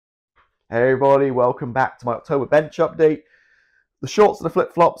Hey everybody, welcome back to my October bench update. The shorts and the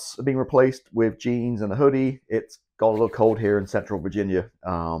flip-flops are being replaced with jeans and a hoodie. It's got a little cold here in central Virginia.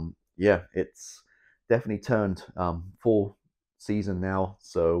 Yeah, it's definitely turned fall season now,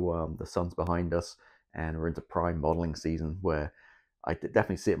 so the sun's behind us and we're into prime modeling season where I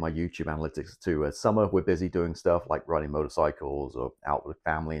definitely see it in my YouTube analytics too. Summer, we're busy doing stuff like riding motorcycles or out with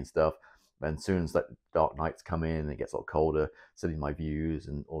family and stuff. And as soon as that dark nights come in and it gets a little colder, suddenly my views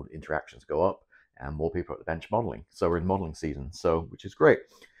and all interactions go up and more people at the bench modeling. So we're in modeling season, which is great.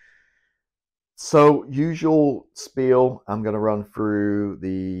 So usual spiel, I'm going to run through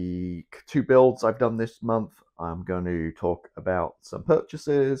the 2 builds I've done this month. I'm going to talk about some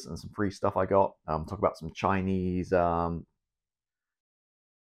purchases and some free stuff I got. Talk about some Chinese sponsorships,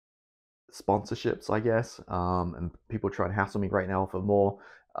 I guess, and people trying to hassle me right now for more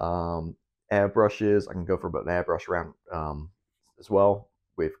airbrushes. I can go for a bit of an airbrush round as well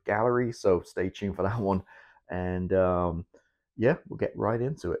with gallery, so stay tuned for that one. And yeah, we'll get right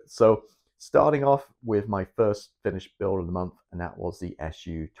into it. So starting off with my first finished build of the month, and that was the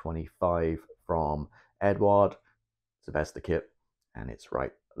SU-25 from Eduard Zvezda kit, and it's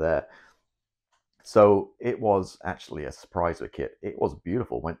right there. So it was actually a surprise with kit. It was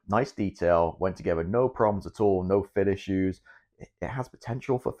beautiful. Went nice detail, went together, no problems at all, no fit issues. It has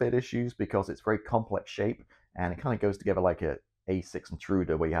potential for fit issues because it's very complex shape and it kind of goes together like a A6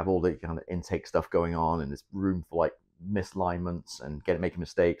 intruder where you have all the kind of intake stuff going on and there's room for like misalignments and making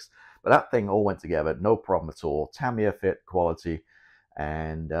mistakes. But that thing all went together, no problem at all. Tamiya fit quality.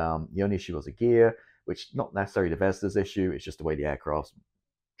 And the only issue was the gear, which not necessarily the Zvezda's issue, it's just the way the aircraft's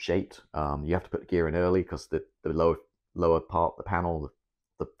shaped. You have to put the gear in early because the lower part, the panel,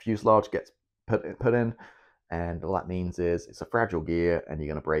 the fuselage gets put in, and all that means is it's a fragile gear and you're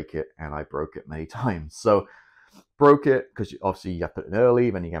going to break it, and I broke it many times. So broke it because obviously you have to put it in early,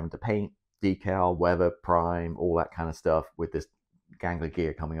 then you're having to paint, decal, weather, prime, all that kind of stuff with this gangly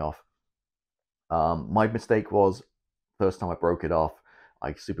gear coming off. My mistake was, first time I broke it off,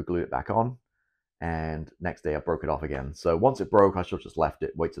 I super glued it back on, and next day I broke it off again. So once it broke, I should have just left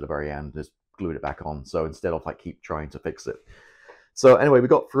it, wait to the very end, just glued it back on. So instead of like keep trying to fix it. So anyway, we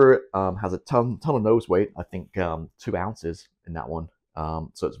got through it. Has a ton of nose weight. I think 2 ounces in that one.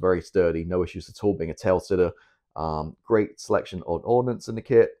 So it's very sturdy, no issues at all. Being a tail sitter, great selection of ordnance in the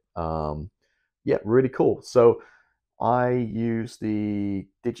kit. Yeah, really cool. So I use the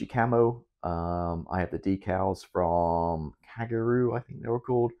digi camo. I have the decals from Kaguru, I think they were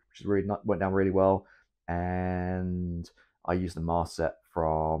called, which is really went down really well. And I use the mask set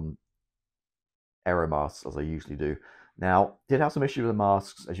from Aeromasks as I usually do. Now, did have some issues with the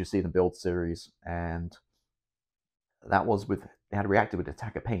masks, as you see in the build series, and that was with, they had reacted with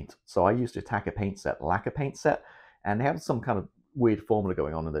Attacker paint. So I used the Attacker paint set, lacquer paint set, and they have some kind of weird formula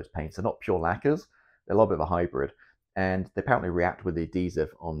going on in those paints. They're not pure lacquers, they're a little bit of a hybrid. And they apparently react with the adhesive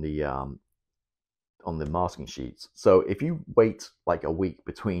on the masking sheets. So if you wait like a week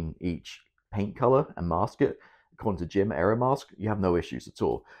between each paint color and mask it, according to Jim Aeromask, you have no issues at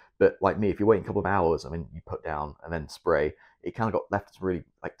all. But like me, if you wait a couple of hours, I mean, you put down and then spray, it kind of got left really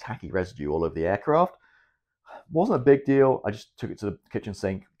like tacky residue all over the aircraft. Wasn't a big deal. I just took it to the kitchen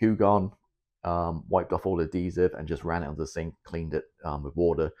sink, Goo Gone, wiped off all the adhesive and just ran it under the sink, cleaned it with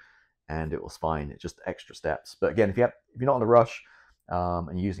water, and it was fine. It's just extra steps. But again, if you're not in a rush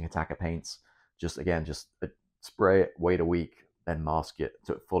and you're using Attacker paints, just spray it, wait a week, then mask it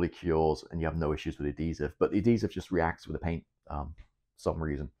so it fully cures and you have no issues with adhesive. But the adhesive just reacts with the paint for some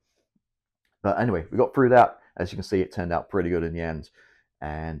reason. But anyway, we got through that. As you can see, it turned out pretty good in the end.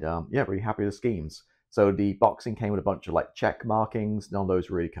 And yeah, really happy with the schemes. So the boxing came with a bunch of like check markings. None of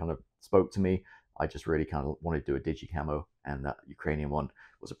those really kind of spoke to me. I just really kind of wanted to do a digi camo, and that Ukrainian one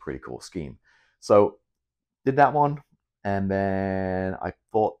was a pretty cool scheme. So did that one, and then I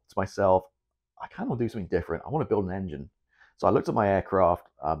thought to myself, I kind of want to do something different. I want to build an engine. So I looked at my aircraft,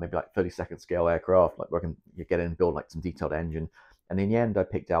 maybe like 32nd scale aircraft, like where I can get in and build like some detailed engine. And in the end, I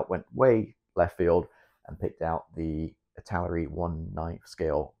went way left field and picked out the Italeri 1/9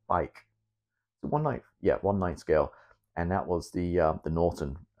 scale bike. 1/9, yeah, 1/9 scale, and that was the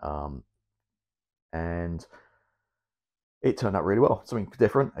Norton, and it turned out really well. Something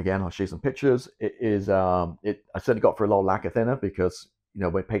different. Again, I'll show you some pictures. It is I certainly got for a lot of lacquer thinner because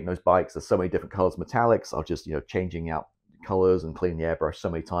when painting those bikes, there's so many different colors, metallics. I'll just changing out colors and cleaning the airbrush so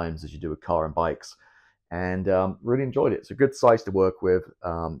many times as you do with car and bikes, and really enjoyed it. It's a good size to work with.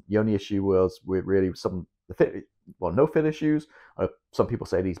 The only issue was with really the fit. Well, no fit issues. Some people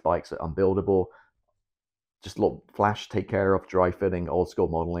say these bikes are unbuildable. Just a little flash, take care of, dry fitting, old school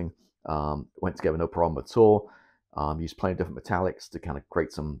modeling. Went together, no problem at all. Use plenty of different metallics to kind of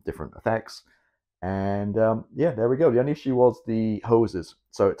create some different effects. And yeah, there we go. The only issue was the hoses.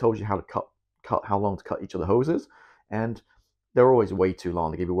 So it tells you how to cut how long to cut each of the hoses, and they're always way too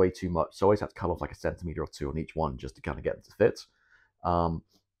long. They give you way too much. So I always have to cut off like a centimeter or two on each one just to kind of get them to fit.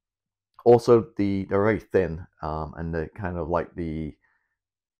 Also, they're very thin, and they're kind of like the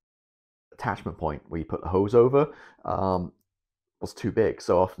attachment point where you put the hose over was too big.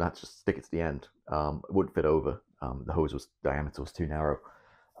 So often I had to just stick it to the end. It wouldn't fit over. The diameter was too narrow.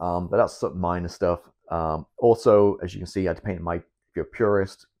 But that's some minor stuff. Also, as you can see, I had to paint if you're a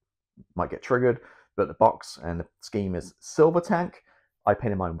purist, might get triggered, but the box and the scheme is silver tank. I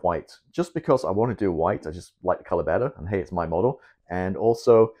painted mine white just because I want to do white. I just like the color better, and hey, it's my model. And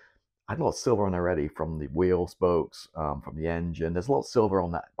also, I had a lot of silver on already from the wheel spokes, from the engine. There's a lot of silver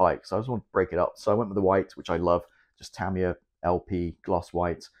on that bike, so I just want to break it up. So I went with the white, which I love, just Tamiya LP gloss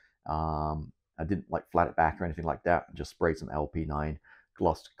white. I didn't like flat it back or anything like that. I just sprayed some LP9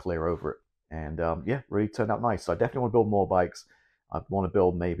 gloss clear over it, and yeah, really turned out nice. So I definitely want to build more bikes. I want to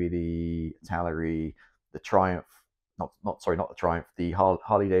build maybe the Italeri, the Triumph, not the Triumph, the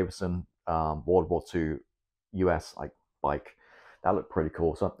Harley Davidson World War II US like bike. That looked pretty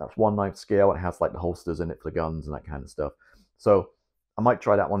cool. So that's 1/9 scale. It has like the holsters in it for the guns and that kind of stuff. So I might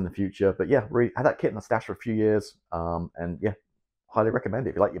try that one in the future. But yeah, really had that kit in the stash for a few years, and yeah, highly recommend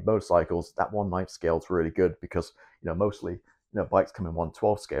it. If you like your motorcycles, that 1/9 scale is really good because mostly bikes come in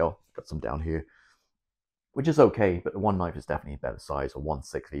 1/12 scale. Got some down here, which is okay, but the 1/9 is definitely a better size, or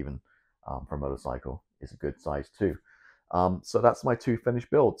 1/6 even for a motorcycle is a good size too. So that's my two finished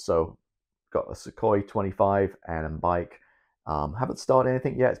builds. So got a Sukhoi 25 and a bike. Haven't started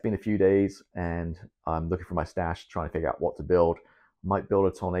anything yet. It's been a few days, and I'm looking for my stash, trying to figure out what to build. Might build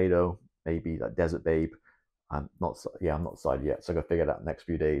a Tornado, maybe that Desert Babe. I'm not decided yet, so I'm gonna figure that out next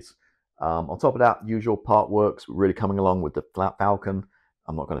few days. On top of that, usual part works really coming along with the Falcon.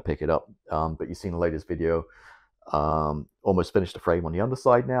 I'm not going to pick it up, but you've seen the latest video. Almost finished the frame on the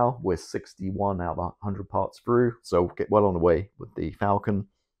underside now. We're 61 out of 100 parts through, so get well on the way with the Falcon.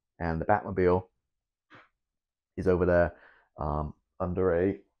 And the Batmobile is over there under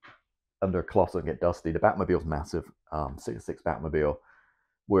a cloth so it can get dusty. The Batmobile's massive, 6x6 Batmobile.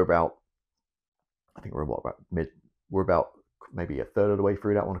 I think we're about maybe a third of the way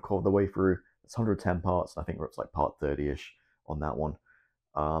through that one, a quarter of the way through. It's 110 parts, and I think we're up to like part 30-ish on that one.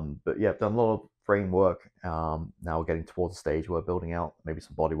 But yeah, I've done a lot of framework. Now we're getting towards the stage where we're building out maybe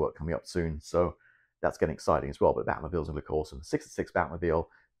some bodywork coming up soon. So that's getting exciting as well. But Batmobile's gonna look awesome. 6x6 Batmobile,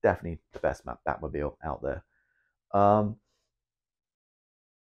 definitely the best Batmobile out there.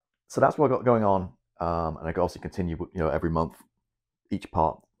 So that's what I got going on. And I can also continue, every month, each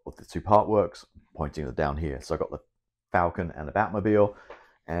part of the two part works, pointing it down here. So I got the Falcon and the Batmobile.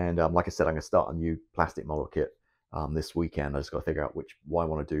 And like I said, I'm going to start a new plastic model kit this weekend. I just got to figure out what I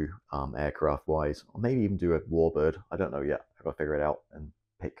want to do aircraft wise, or maybe even do a Warbird. I don't know yet. I've got to figure it out and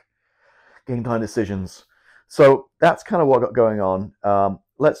pick game time decisions. So that's kind of what I got going on.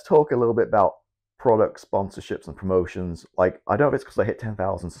 Let's talk a little bit about product sponsorships and promotions. Like, I don't know if it's because I hit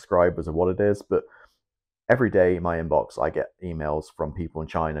 10,000 subscribers or what it is, but every day in my inbox I get emails from people in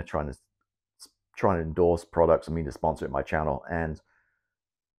China trying to endorse products and me to sponsor it in my channel, and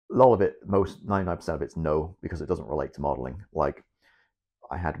a lot of it, 99% of it's no, because it doesn't relate to modeling. Like,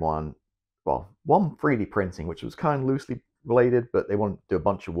 I had one 3D printing, which was kind of loosely related, but they wanted to do a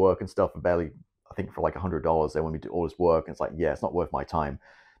bunch of work and stuff for barely, I think for like $100. They wanted me to do all this work, and it's like, yeah, it's not worth my time.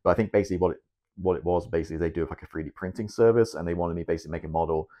 But I think basically what it was basically, they do like a 3D printing service, and they wanted me basically make a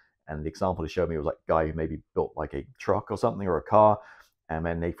model. And the example they showed me was like a guy who maybe built like a truck or something, or a car, and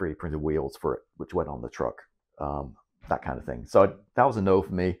then they 3D printed wheels for it, which went on the truck, that kind of thing. So that was a no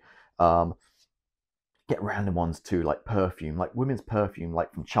for me. Get random ones too, like perfume, like women's perfume,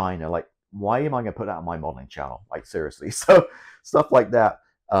 like from China. Like, why am I going to put that on my modeling channel? Like, seriously. So stuff like that.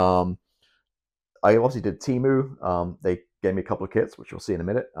 I obviously did Temu. They gave me a couple of kits, which you'll see in a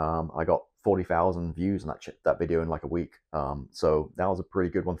minute. I got 40,000 views on that video in like a week. So that was a pretty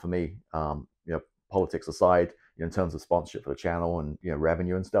good one for me. Politics aside, in terms of sponsorship for the channel and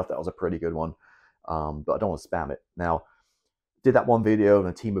revenue and stuff, that was a pretty good one. But I don't want to spam it. Now, did that one video,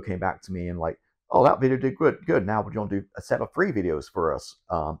 and Temu came back to me and like, oh, that video did good. Now, would you want to do a set of 3 videos for us?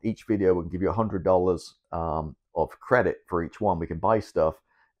 Each video will give you $100 of credit for each one. We can buy stuff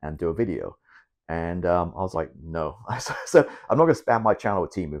and do a video. And I was like, no. So I'm not going to spam my channel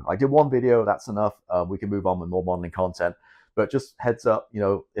with Temu. I did one video, that's enough. We can move on with more modeling content. But just heads up,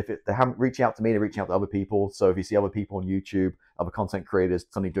 if they haven't reached out to me, they're reaching out to other people. So if you see other people on YouTube, other content creators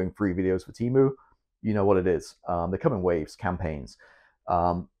suddenly doing free videos for Temu, you know what it is. They come in waves, campaigns.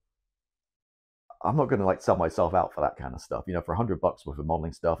 I'm not going to like sell myself out for that kind of stuff. You know, for $100 worth of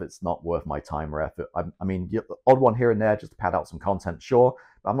modeling stuff, it's not worth my time or effort. I mean, odd one here and there just to pad out some content, sure,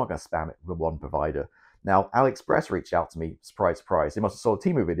 but I'm not going to spam it with one provider. Now, AliExpress reached out to me, surprise, surprise. They must have saw a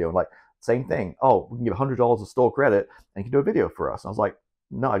Temu video and like, same thing. Oh, we can give $100 of store credit and you can do a video for us. And I was like,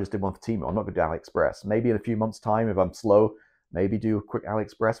 no, I just did one for Temu. I'm not going to do AliExpress. Maybe in a few months' time, if I'm slow, maybe do a quick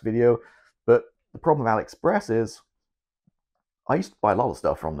AliExpress video. But the problem with AliExpress is I used to buy a lot of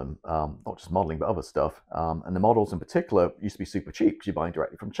stuff from them, not just modeling, but other stuff. And the models in particular used to be super cheap because you're buying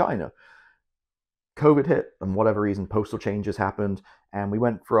directly from China. COVID hit, and whatever reason, postal changes happened, and we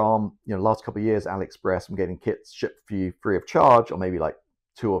went from, you know, last couple of years, AliExpress, from getting kits shipped for you free of charge, or maybe like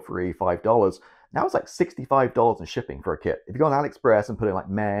 $2 or $3, $5. Now it's like $65 in shipping for a kit. If you go on AliExpress and put in like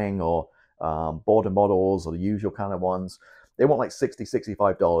Mang or border models or the usual kind of ones, they want like $60,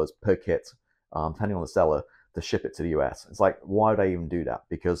 $65 per kit, depending on the seller, to ship it to the US. It's like, why would I even do that?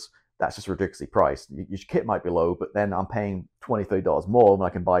 Because that's just ridiculously priced. Your kit might be low, but then I'm paying $20, $30 more than I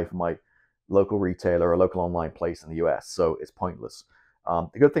can buy from my local retailer or local online place in the US, so it's pointless.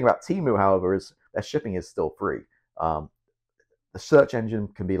 The good thing about Temu, however, is their shipping is still free. The search engine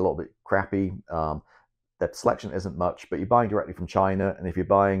can be a little bit crappy. Their selection isn't much, but you're buying directly from China, and if you're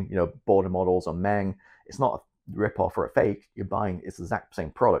buying, you know, border models on Mang, it's not a rip-off or a fake. You're buying, it's the exact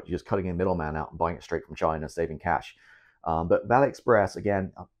same product. You're just cutting a middleman out and buying it straight from China, saving cash. But AliExpress,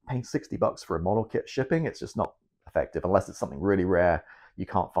 again, I'm paying $60 for a model kit shipping. It's just not effective unless it's something really rare you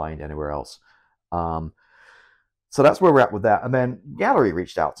can't find anywhere else. So that's where we're at with that. And then Gallery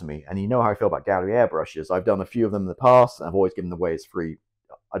reached out to me, and you know how I feel about Gallery airbrushes. I've done a few of them in the past, and I've always given them away as free.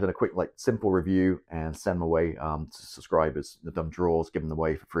 I did a quick, like, simple review and send them away to subscribers. I've done draws, given them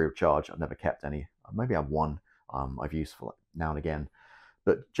away for free of charge. I've never kept any. Maybe I have one I've used for like now and again,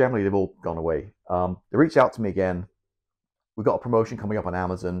 but generally they've all gone away. They reached out to me again. We've got a promotion coming up on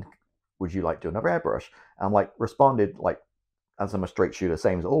Amazon. Would you like to do another airbrush? And I'm like, responded like, as I'm a straight shooter,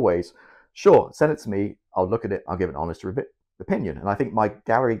 same as always. Sure, send it to me. I'll look at it. I'll give an honest opinion. And I think my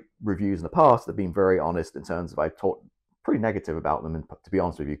Gallery reviews in the past have been very honest in terms of I've talked pretty negative about them. And to be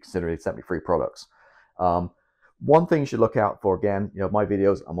honest with you, considering they sent me free products. One thing you should look out for, again, you know, my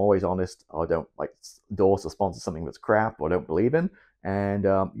videos, I'm always honest. I don't like endorse or sponsor something that's crap or I don't believe in. And,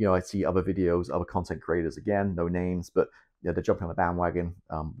 you know, I see other videos, other content creators, again, no names, but you know, they're jumping on the bandwagon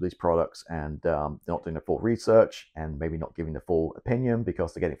with these products, and they're not doing the full research and maybe not giving the full opinion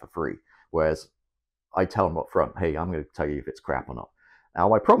because they're getting it for free. Whereas I tell them up front, hey, I'm going to tell you if it's crap or not. Now,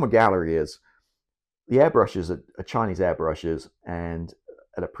 my problem with Gallery is the airbrushes are Chinese airbrushes and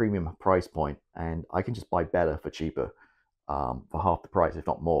at a premium price point, and I can just buy better for cheaper for half the price, if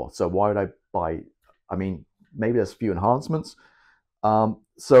not more. So why would I buy? I mean, maybe there's a few enhancements.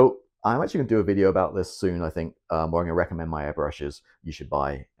 So I'm actually going to do a video about this soon, I think, where I'm going to recommend my airbrushes you should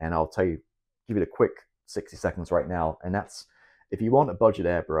buy. And I'll tell you, give it a quick 60 seconds right now. And that's, if you want a budget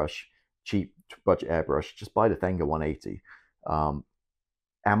airbrush, cheap budget airbrush, just buy the Thenga 180.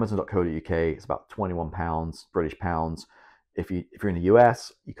 Amazon.co.uk, it's about £21, British pounds. If you're in the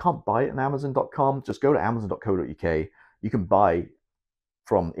US, you can't buy it on Amazon.com. Just go to Amazon.co.uk. You can buy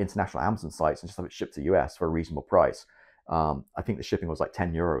from international Amazon sites and just have it shipped to the US for a reasonable price. I think the shipping was like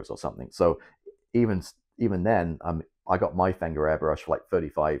 €10 or something. So even then, I got my Thenga airbrush for like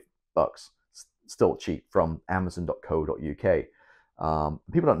 $35, still cheap, from Amazon.co.uk.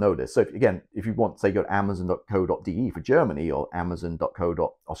 People don't know this. So if you want, say, go to Amazon.co.de for Germany or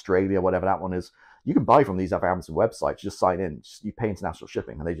Amazon.co.Australia, whatever that one is, you can buy from these other Amazon websites. Just sign in, you pay international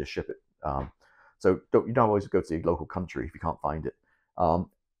shipping, and they just ship it. So you don't always go to your local country if you can't find it.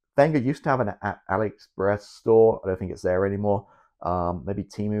 Thenga used to have an AliExpress store. I don't think it's there anymore. Maybe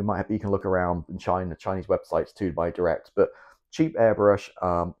Temu might have. You can look around in China, Chinese websites too, to buy direct. But cheap airbrush,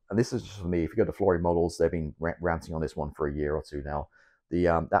 and this is just for me. If you go to Flory Models, they've been ranting on this one for a year or two now.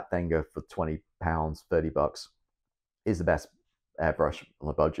 That Thenga for £20, $30 is the best airbrush on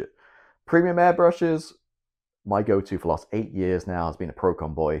a budget. Premium airbrushes, my go-to for the last 8 years now has been a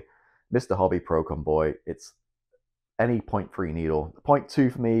Procon Boy, Mr. Hobby Procon Boy. It's any 0.3 needle. The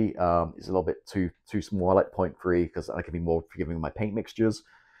 0.2 for me is a little bit too small. I like 0.3 because I can be more forgiving with my paint mixtures.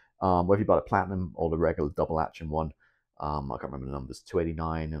 Whether you buy a platinum or the regular double action one, I can't remember the numbers,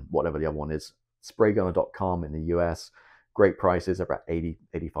 289 and whatever the other one is. Spraygunner.com in the US, great prices, about $80,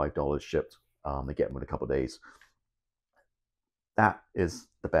 $85 shipped. They get them in a couple of days. That is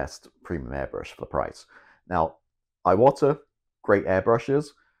the best premium airbrush for the price. Now, Iwata, great airbrushes.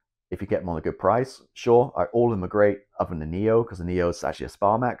 If you get them on a good price, sure. All of them are great, other than the Neo, because the Neo is actually a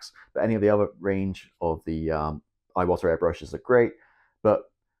Sparmax. But any of the other range of the Iwata airbrushes are great. But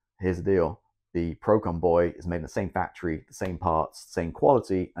here's the deal. the Pro Convoy is made in the same factory, the same parts, same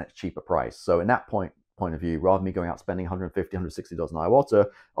quality, and it's cheaper price. So in that point of view, rather than me going out spending $150, $160 on Iwata,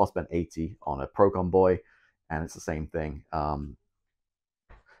 I'll spend $80 on a Pro Convoy, and it's the same thing.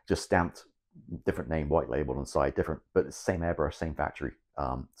 Just stamped, different name, white label on the side, different, but it's the same airbrush, same factory,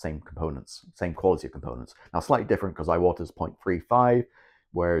 same components, same quality of components. Now slightly different because Iwata's 0.35,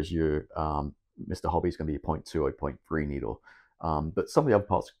 whereas your Mr. Hobby is going to be a 0.2 or 0.3 needle. But some of the other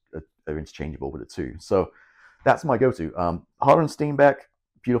parts are interchangeable with it too. So that's my go-to. Harder and Steenbeck,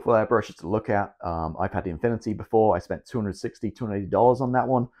 beautiful airbrushes to look at. I've had the Infinity before. I spent $260, $280 on that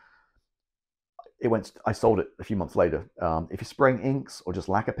one. I sold it a few months later. If you're spraying inks or just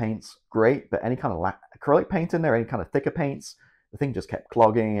lacquer paints, great. But any kind of acrylic paint in there, any kind of thicker paints, the thing just kept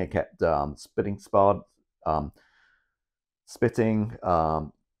clogging. It kept spitting.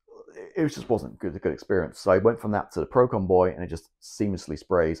 It just wasn't a good experience. So I went from that to the Pro Convoy, and it just seamlessly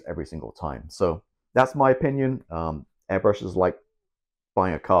sprays every single time. So that's my opinion. Airbrushes like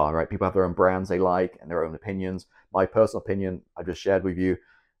buying a car, right? People have their own brands they like and their own opinions. My personal opinion, I just shared with you.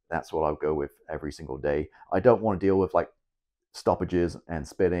 That's what I'll go with every single day. I don't want to deal with like stoppages and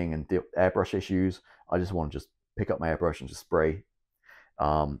spitting and airbrush issues. I just want to just pick up my airbrush and just spray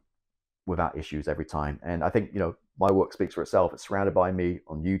without issues every time. And I think, my work speaks for itself. It's surrounded by me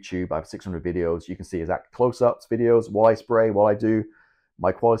on YouTube. I have 600 videos. You can see exact close-ups videos, what I spray, what I do,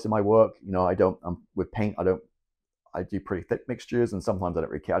 my quality of my work. With paint, I do pretty thick mixtures, and sometimes I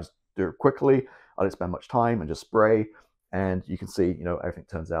don't really care. I just do it quickly. I don't spend much time and just spray. And you can see, everything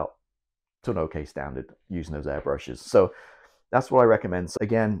turns out to an okay standard using those airbrushes. So that's what I recommend. So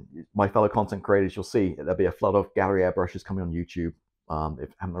again, my fellow content creators, you'll see there'll be a flood of gallery airbrushes coming on YouTube, if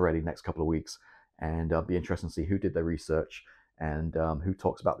I haven't already, next couple of weeks. And it'll be interesting to see who did their research and who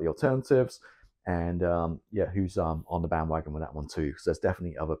talks about the alternatives, and who's on the bandwagon with that one too. So there's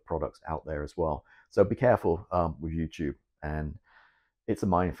definitely other products out there as well. So be careful with YouTube, and it's a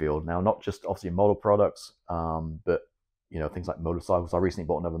minefield. Now, not just obviously model products, but things like motorcycles. I recently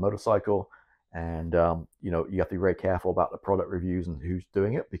bought another motorcycle, and you have to be very careful about the product reviews and who's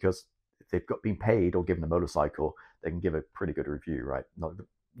doing it, because if they've been paid or given a motorcycle, they can give a pretty good review, right?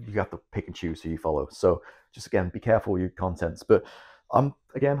 You have to pick and choose who you follow. So just again, be careful with your contents. But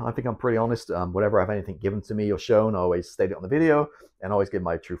again, I think I'm pretty honest. Whenever I have anything given to me or shown, I always state it on the video and always give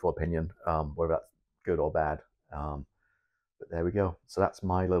my truthful opinion, whether that's good or bad. But there we go. So that's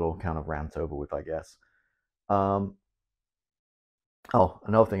my little kind of rant over with, I guess. Oh,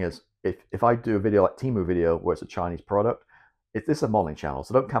 another thing is, if I do a video like Temu video where it's a Chinese product, this is a modeling channel,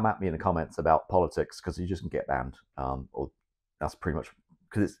 so don't come at me in the comments about politics, because you just can get banned. Or that's pretty much,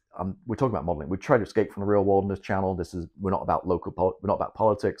 because we're talking about modeling. We try to escape from the real world in this channel. We're not about we're not about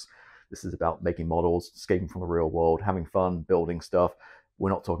politics. This is about making models, escaping from the real world, having fun, building stuff. We're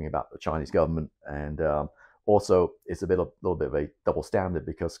not talking about the Chinese government. And also, it's a little bit of a double standard,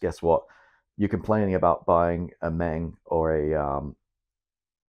 because guess what? You're complaining about buying a Meng or a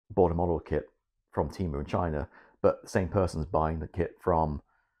border model kit from Temu in China, but the same person's buying the kit from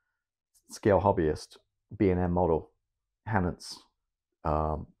Scale Hobbyist, B&M Model, Hannets,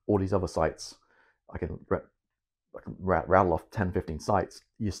 all these other sites. I can rattle off 10, 15 sites.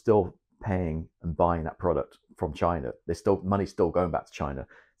 You're still paying and buying that product from China. Money's still going back to China.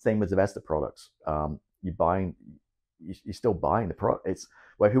 Same with Zvezda products. You're still buying the product. It's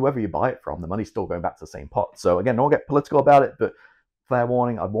whoever you buy it from, the money's still going back to the same pot. So again, don't get political about it, but fair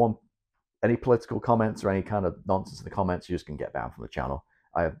warning, I warn any political comments or any kind of nonsense in the comments, you just can get banned from the channel.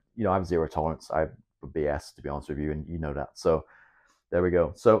 I have zero tolerance. I have BS, to be honest with you, and you know that. So there we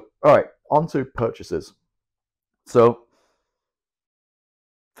go. So all right, on to purchases. So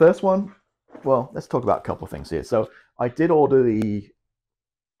first one, well, let's talk about a couple of things here. So I did order the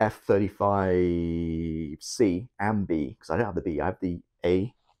F-35C and B, because I don't have the B. I have the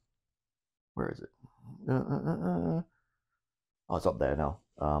A. Where is it? Oh, it's up there now,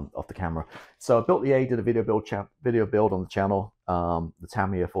 off the camera. So I built the A, did a video build on the channel. The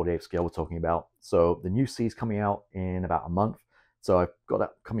Tamiya 48 scale we're talking about. So the new C is coming out in about a month. So I've got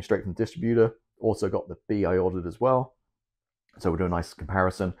that coming straight from the distributor. Also got the B I ordered as well. So we'll do a nice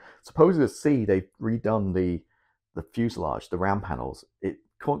comparison. Supposedly the C, they've redone the fuselage, the ram panels.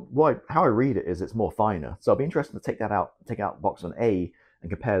 How I read it is it's more finer. So I'll be interested to take out the box on A and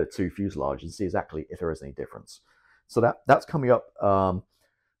compare the two fuselage and see exactly if there is any difference. So that's coming up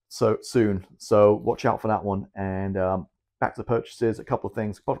so soon. So watch out for that one. And back to the purchases, a couple of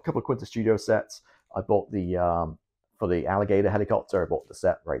things. Bought a couple of Quinta Studio sets. I bought for the Alligator helicopter, I bought the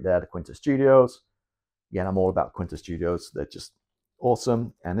set right there, the Quinta Studios. Again, I'm all about Quinta Studios. They're just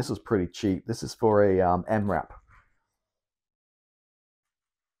awesome. And this was pretty cheap. This is for a MRAP.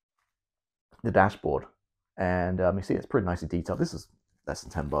 the dashboard. And you see it's pretty nicely detailed. This is less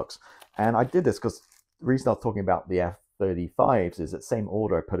than $10. And I did this because the reason I was talking about the F-35s is that same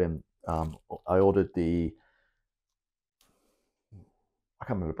order I put in. I ordered the, I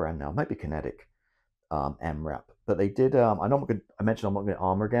can't remember the brand now. It might be Kinetic MRAP. But they did, I mentioned I'm not going to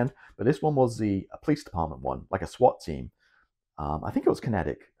armor again, but this one was the police department one, like a SWAT team. I think it was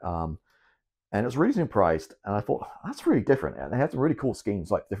Kinetic. And it was reasonably priced. And I thought, that's really different. And they had some really cool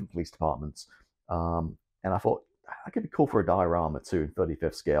schemes, like different police departments. And I thought, that could be cool for a diorama too, in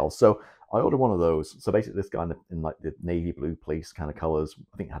 35th scale. So I ordered one of those. So basically this guy in like the navy blue police kind of colors,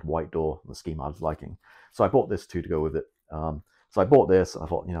 I think it had white door, the scheme I was liking. So I bought this too to go with it. So I bought this, and I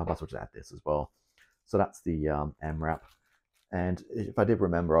thought, I might as well just add this as well. So that's the MRAP. And if I did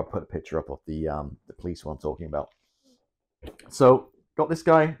remember, I'll put a picture up of the police one I'm talking about. So got this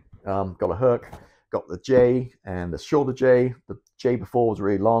guy, got a hook, got the J and the shorter J. The J before was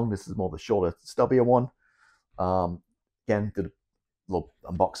really long. This is more the shorter, stubbier one. Again, did a little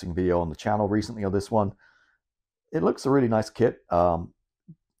unboxing video on the channel recently on this one. It looks a really nice kit. A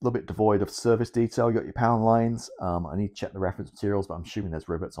little bit devoid of service detail. You got your pound lines. I need to check the reference materials, but I'm assuming there's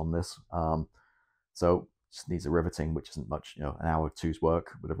rivets on this. So just needs a riveting, which isn't much, an hour or two's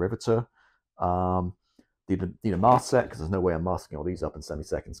work with a riveter. Need a mask set, because there's no way I'm masking all these up in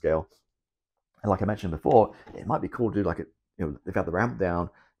semi-second scale. And like I mentioned before, it might be cool to do like they've had the ramp down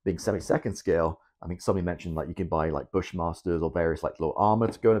being semi-second scale. I mean, somebody mentioned like you can buy like Bushmasters or various like little armor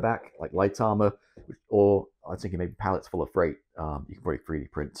to go in the back, like light armor, or I was thinking maybe pallets full of freight. You can probably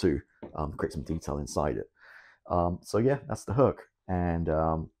 3D print too, create some detail inside it. So yeah, that's the hook, and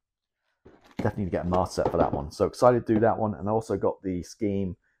definitely need to get a mask set for that one. So excited to do that one, and I also got the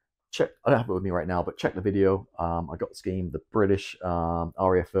scheme. I don't have it with me right now, but check the video. I got the scheme, the British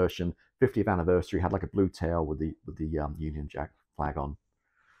RAF version, 50th anniversary, had like a blue tail with the Union Jack flag on.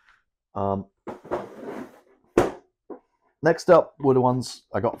 Next up were the ones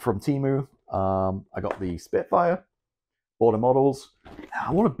I got from Temu. I got the Spitfire, border models.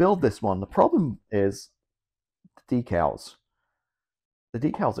 I want to build this one. The problem is the decals. The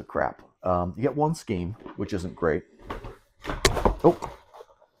decals are crap. You get one scheme, which isn't great. Oh.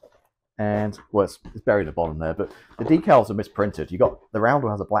 And well, it's buried at the bottom there, but the decals are misprinted. You got the roundel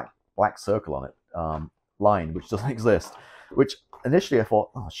has a black circle on it, line, which doesn't exist. Which initially I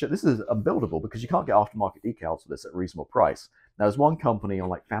thought, oh shit, this is unbuildable because you can't get aftermarket decals for this at a reasonable price. Now there's one company on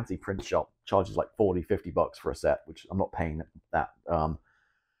like fancy print shop charges like $40-50 for a set, which I'm not paying that.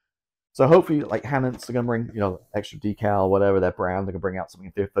 So hopefully like Hannants are gonna bring extra decal, whatever their brand, they're gonna bring out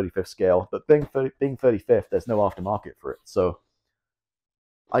something in 35th scale. But being 35th, there's no aftermarket for it. So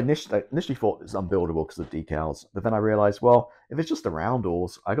I initially thought it's unbuildable because of decals, but then I realized, well, if it's just the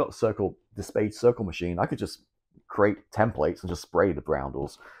roundels, I got the Spade circle machine. I could just create templates and just spray the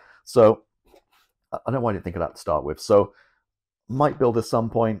roundels. So I don't know why I didn't think of that to start with. So might build at some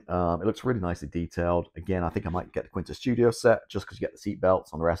point. It looks really nicely detailed. Again, I think I might get the Quinta Studio set just because you get the seat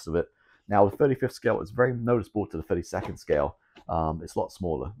belts on the rest of it. Now the 35th scale is very noticeable to the 32nd scale. It's a lot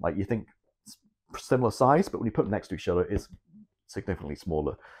smaller. Like you think it's similar size, but when you put them next to each other, it's significantly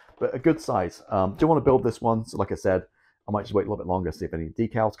smaller, but a good size. Do want to build this one, so like I said, I might just wait a little bit longer, see if any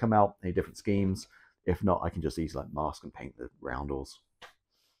decals come out, any different schemes. If not, I can just easily like mask and paint the roundels.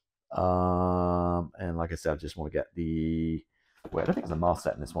 And like I said, I just want to get the I don't think there's a mask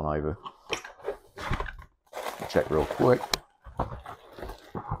set in this one either. I'll check real quick.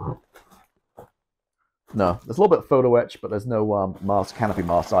 No, there's a little bit of photo etch, but there's no canopy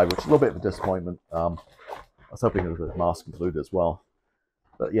mask either, which is a little bit of a disappointment. I was hoping there was a mask included as well.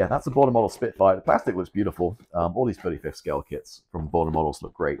 But yeah, that's a border model Spitfire. The plastic looks beautiful. All these 35th scale kits from border models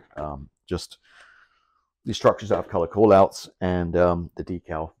look great. Just the structures that have color callouts, and the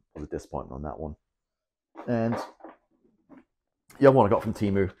decal was a disappointment on that one. And the other one I got from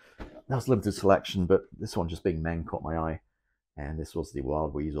Temu, that was limited selection, but this one, just being Meng, caught my eye. And this was the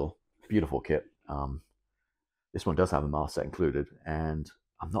Wild Weasel. Beautiful kit. This one does have a mask set included, and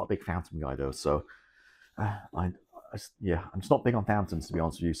I'm not a big Phantom guy though, so I'm just not big on Phantoms, to be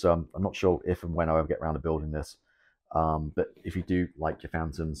honest with you. So I'm not sure if and when I'll ever get around to building this. But if you do like your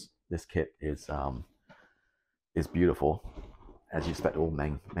Phantoms, this kit is beautiful. As you expect, all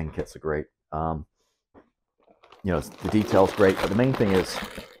Meng kits are great. The detail's great, but the main thing is,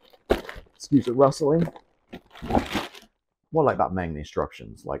 excuse the rustling. More like that Meng, the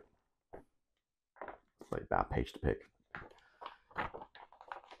instructions, like bad page to pick.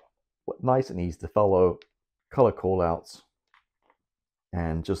 Nice and easy to follow, color callouts,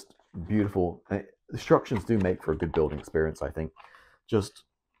 and just beautiful. The instructions do make for a good building experience, I think. Just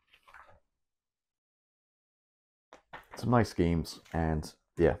some nice schemes, and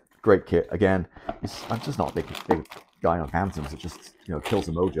yeah, great kit. Again, I'm just not a big guy on Phantoms. It just, you know, kills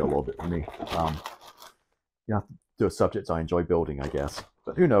the mojo a little bit for me. You have to do a subject I enjoy building, I guess.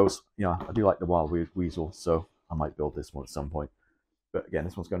 But who knows? You know, I do like the Wild Weasel, so I might build this one at some point. But again,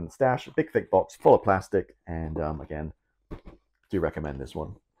 this one's going in the stash. A big thick box full of plastic, and again, do recommend this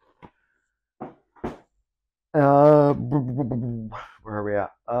one. Where are we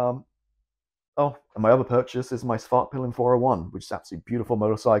at? Oh, and my other purchase is my Svartpilen 401, which is absolutely beautiful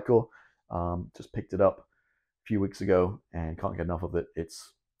motorcycle. Just picked it up a few weeks ago and can't get enough of it.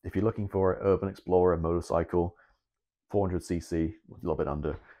 It's, if you're looking for an urban explorer motorcycle, 400cc, a little bit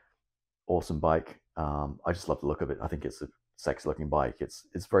under, awesome bike. I just love the look of it. I think it's a sexy looking bike. It's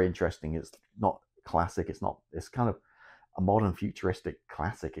very interesting. It's not classic. It's kind of a modern futuristic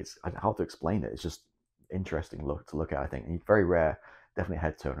classic. It's how to explain it. It's just interesting to look at, I think. And very rare, definitely a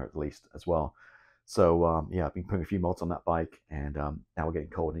head turner at least as well. So yeah, I've been putting a few mods on that bike, and now we're getting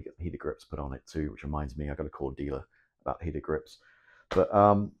cold and you get the heated grips put on it too, which reminds me I got to call a dealer about heated grips. But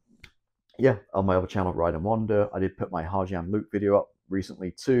yeah, on my other channel, Ride and Wander, I did put my Harjan loop video up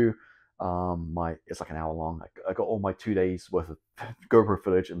recently too. It's like an hour long. I got all my 2 days worth of GoPro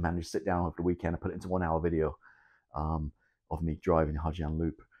footage and managed to sit down over the weekend and put it into 1 hour video of me driving Harjan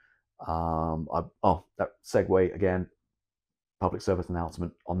loop. That segue again, public service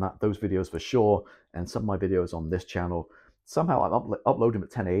announcement on those videos for sure, and some of my videos on this channel. Somehow I'm uploading them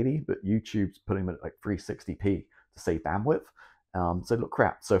at 1080, but YouTube's putting them at like 360p to save bandwidth. So they look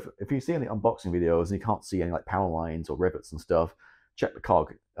crap. So if you see any unboxing videos and you can't see any like power lines or rivets and stuff, check the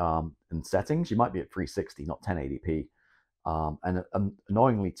cog and settings. You might be at 360, not 1080p. And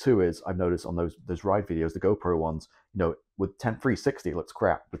annoyingly too is I've noticed on those ride videos, the GoPro ones, you know, with 360 it looks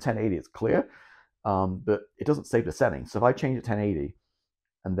crap. With 1080 it's clear, but it doesn't save the settings. So if I change it to 1080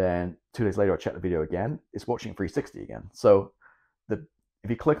 and then 2 days later I check the video again, it's watching 360 again. So if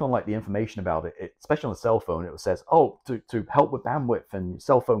you click on like the information about it, especially on the cell phone, it says, oh, to help with bandwidth and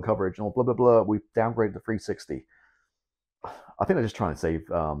cell phone coverage and all blah blah blah, we've downgraded to 360. I think they're just trying to save.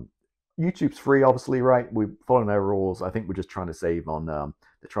 YouTube's free, obviously, right? We're following their rules. I think we're just trying to save on.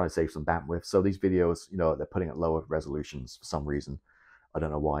 They're trying to save some bandwidth. So these videos, you know, they're putting at lower resolutions for some reason. I don't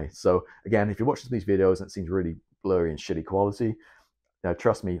know why. So again, if you're watching these videos and it seems really blurry and shitty quality,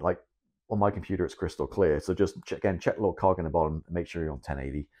 trust me, like on my computer, it's crystal clear. So just check the little cog in the bottom and make sure you're on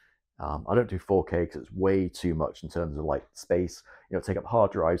 1080. I don't do 4K because it's way too much in terms of like space. You know, take up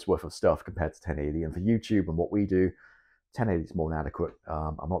hard drives worth of stuff compared to 1080. And for YouTube and what we do, 1080 is more than adequate.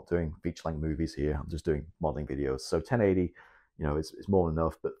 I'm not doing feature-length movies here. I'm just doing modeling videos. So 1080, you know, is more than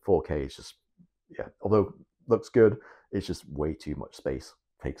enough. But 4K is just, yeah, although looks good, it's just way too much space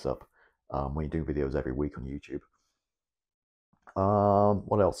takes up when you do videos every week on YouTube.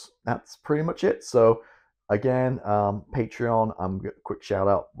 What else? That's pretty much it. So again, Patreon, quick shout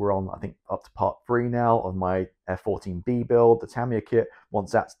out. We're on, I think, up to part 3 now of my F14B build, the Tamiya kit.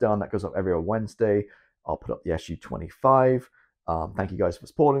 Once that's done, that goes up every other Wednesday. I'll put up the SU-25. Thank you guys for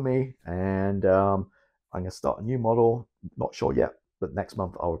supporting me, and I'm going to start a new model. Not sure yet, but next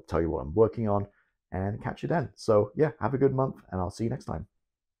month I'll tell you what I'm working on, and catch you then. So yeah, have a good month, and I'll see you next time.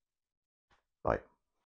 Bye.